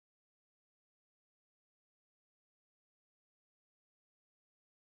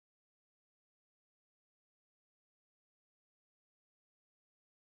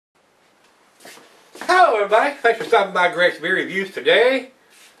Hello everybody, thanks for stopping by Gregsbeerreviews today.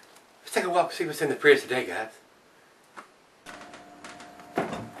 Let's take a walk and see what's in the fridge today, guys.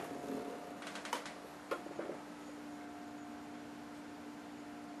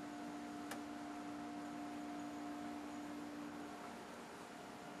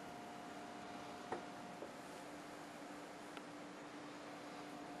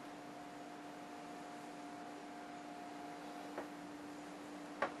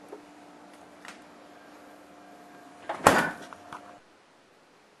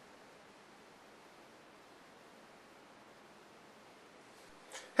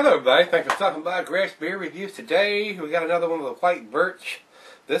 Hello everybody, thanks for stopping by Gregsbeerreviews today. We got another one of the white birch.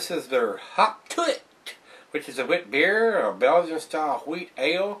 This is their Hop to It, which is a wheat beer, a Belgian style wheat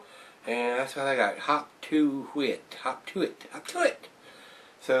ale, and that's what I got, Hop to It, Hop to It, Hop to It.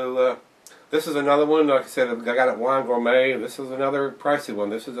 So this is another one, like I said, I got at Wine Gourmet. This is another pricey one.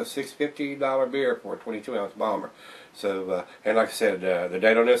 This is a $6.50 beer for a 22 ounce bomber. So, and like I said, the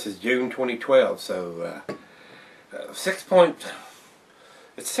date on this is June 2012, so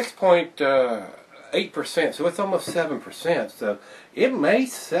it's 6.8%, so it's almost 7%. So it may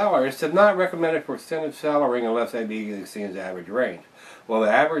sell. It's not recommended for extended cellaring unless ABV exceeds the average range. Well,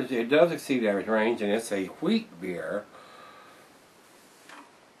 the average, it does exceed the average range, and it's a wheat beer.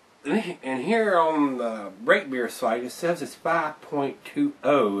 And here on the Break Beer site, it says it's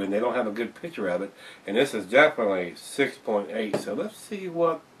 5.20, and they don't have a good picture of it. And this is definitely 6.8. So let's see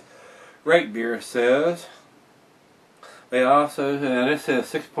what Break Beer says. They also, this says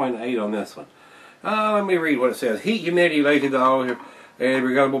 6.8 on this one. Let me read what it says. Heat, humidity, lazy dog, and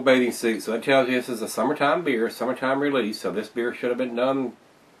regardable bathing suit. So it tells you this is a summertime beer, summertime release. So this beer should have been done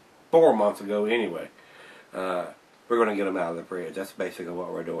 4 months ago anyway. We're going to get them out of the fridge. That's basically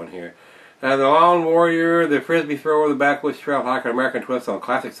what we're doing here. The Lawn Warrior, the Frisbee Thrower, the Backwoods Trail Hiker, American Twist on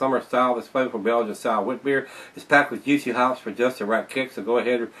classic summer style. This flavor from Belgian style wheat beer is packed with juicy hops for just the right kick. So go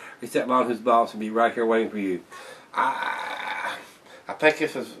ahead, reset Long Whose Balls will be right here waiting for you. I think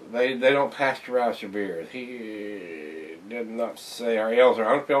this is, they don't pasteurize their beers. He did not say our ales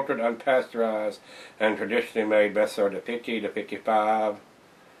are unfiltered, unpasteurized, and traditionally made best served at 50 to 55,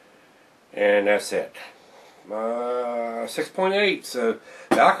 and that's it. 6.8. So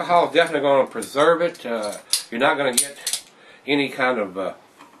the alcohol is definitely going to preserve it. You're not going to get any kind of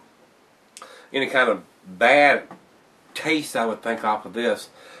bad taste, I would think, off of this,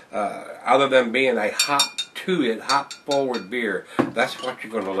 other than being a hop forward beer. That's what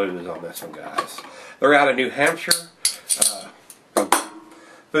you're going to lose on this one, guys. They're out of New Hampshire.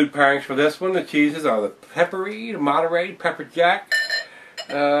 Food pairings for this one, the cheeses are the peppery, the Monterey, pepper jack,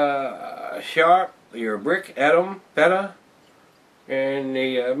 sharp, your brick, Edam, feta, and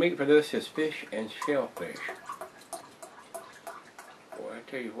the meat for this is fish and shellfish. Boy, I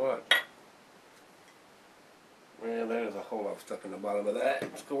tell you what. Man, there's a whole lot of stuff in the bottom of that.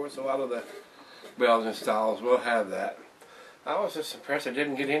 Of course, a lot of the Belgian styles will have that. I was just impressed I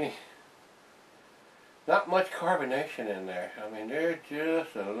didn't get any, not much carbonation in there. I mean, there's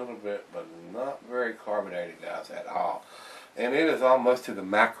just a little bit, but not very carbonated, guys, at all. And it is almost to the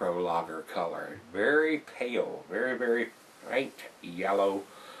macro lager color. Very pale, very, very faint yellow.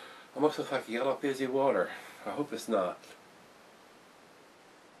 Almost looks like yellow fizzy water. I hope it's not.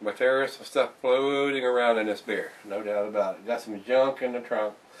 But there is some stuff floating around in this beer, no doubt about it. Got some junk in the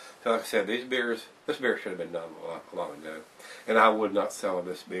trunk. So like I said, this beer should have been done a long ago. And I would not sell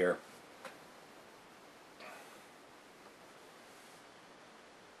this beer.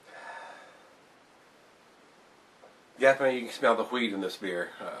 Definitely you can smell the wheat in this beer.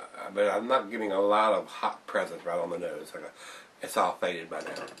 But I'm not getting a lot of hot presence right on the nose. It's all faded by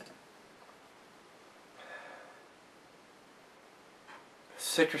now.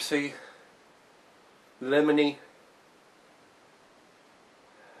 Citrusy, lemony,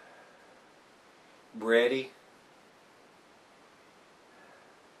 bready.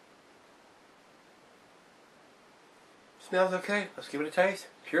 Smells okay. Let's give it a taste.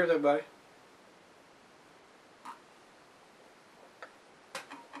 Cheers, everybody.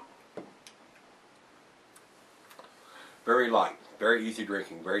 Very light, very easy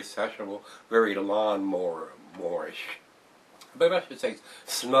drinking, very sessionable, very lawn-mower-ish. But I should say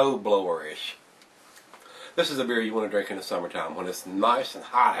snowblower-ish. This is a beer you want to drink in the summertime when it's nice and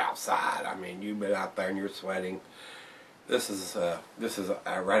hot outside. I mean, you've been out there and you're sweating. This is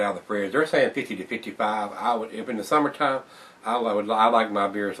right out of the fridge. They're saying 50 to 55. I would, if in the summertime, I like my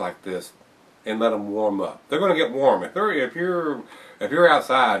beers like this and let them warm up. They're going to get warm. If you're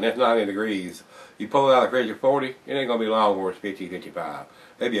outside and it's 90 degrees, you pull it out of the fridge at 40, it ain't going to be long before it's 50, 55.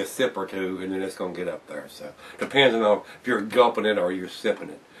 Maybe a sip or two, and then it's going to get up there. So depends on if you're gulping it or you're sipping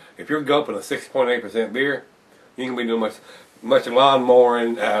it. If you're gulping a 6.8% beer, you can be doing much lawn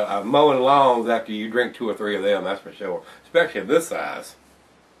mowing, mowing lawns after you drink 2 or 3 of them, that's for sure. Especially of this size.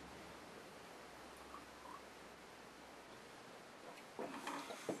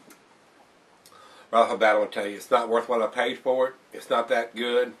 Right off the bat, I'm going to tell you, it's not worth what I paid for it. It's not that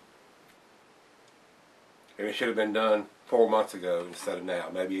good. And it should have been done 4 months ago instead of now,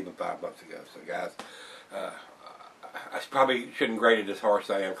 maybe even 5 months ago. So guys, I probably shouldn't grade it as harsh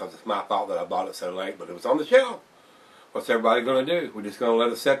as I am because it's my fault that I bought it so late, but it was on the shelf. What's everybody going to do? We're just going to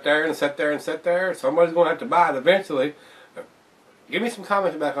let it sit there and sit there and sit there. Somebody's going to have to buy it eventually. Give me some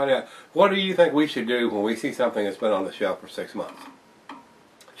comments back on that. What do you think we should do when we see something that's been on the shelf for 6 months?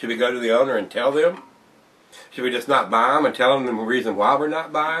 Should we go to the owner and tell them? Should we just not buy them and tell them the reason why we're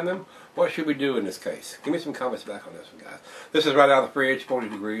not buying them? What should we do in this case? Give me some comments back on this one, guys. This is right out of the fridge, 40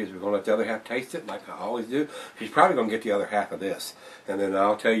 degrees. We're going to let the other half taste it like I always do. She's probably going to get the other half of this. And then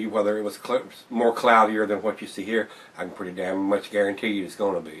I'll tell you whether it was more cloudier than what you see here. I can pretty damn much guarantee you it's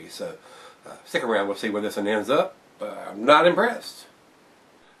going to be. So stick around. We'll see where this one ends up. I'm not impressed.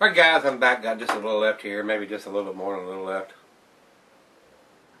 Alright, guys, I'm back. Got just a little left here. Maybe just a little bit more than a little left.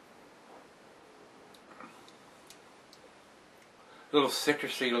 A little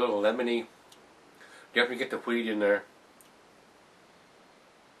citrusy, a little lemony. Definitely get the wheat in there.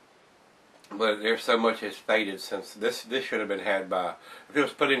 But there's so much has faded since this should have been had by, if it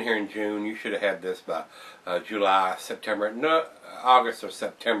was put in here in June, you should have had this by July, September, no, August or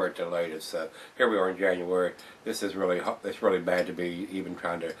September at the latest. So here we are in January. This is really, it's really bad to be even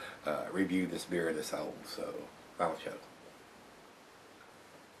trying to review this beer this old. So final show.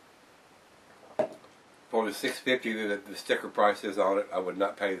 For the $6.50 that the sticker price is on it, I would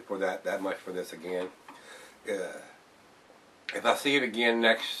not pay for that much for this again. If I see it again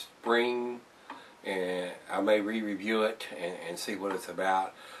next spring, and I may re-review it and see what it's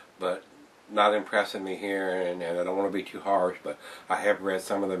about, but not impressing me here, and I don't want to be too harsh, but I have read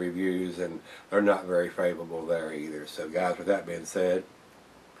some of the reviews and they're not very favorable there either. So guys, with that being said,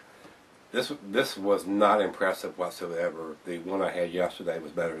 this was not impressive whatsoever. The one I had yesterday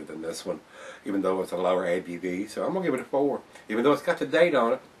was better than this one, even though it's a lower ABV. So I'm gonna give it a 4, even though it's got the date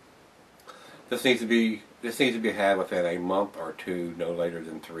on it. This needs to be had within a month or 2, no later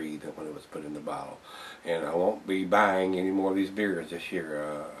than 3 than when it was put in the bottle. And I won't be buying any more of these beers this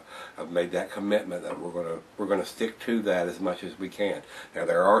year. I've made that commitment that we're gonna stick to that as much as we can. Now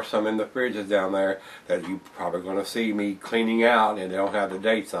there are some in the fridges down there that you probably gonna see me cleaning out, and they don't have the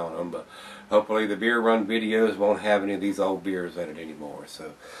dates on them. But hopefully the beer run videos won't have any of these old beers in it anymore.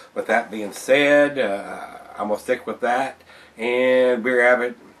 So with that being said, I'm gonna stick with that. And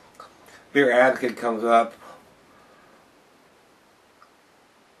Beer Advocate comes up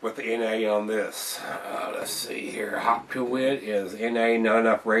with the NA on this. Let's see here. Hop to It is NA, not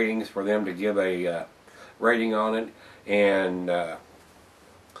enough ratings for them to give a rating on it. And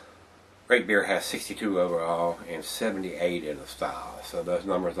Great Beer has 62 overall and 78 in the style. So those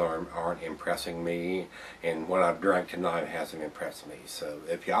numbers aren't impressing me. And what I've drank tonight hasn't impressed me. So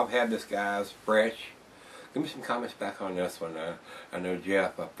if y'all have had this, guys, fresh, give me some comments back on this one. I know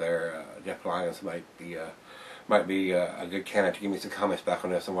Jeff up there, Jeff Lyons might be a good candidate to give me some comments back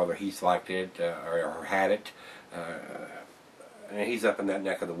on this and whether he's liked it or had it. And he's up in that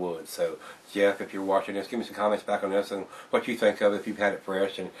neck of the woods. So Jeff, if you're watching this, give me some comments back on this and what you think of it if you've had it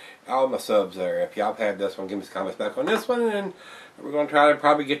fresh. And all my subs there, if y'all have had this one, give me some comments back on this one. And we're going to try to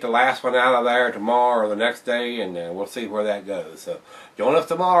probably get the last one out of there tomorrow or the next day, and we'll see where that goes. So join us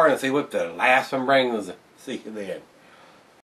tomorrow and see what the last one brings. See you then.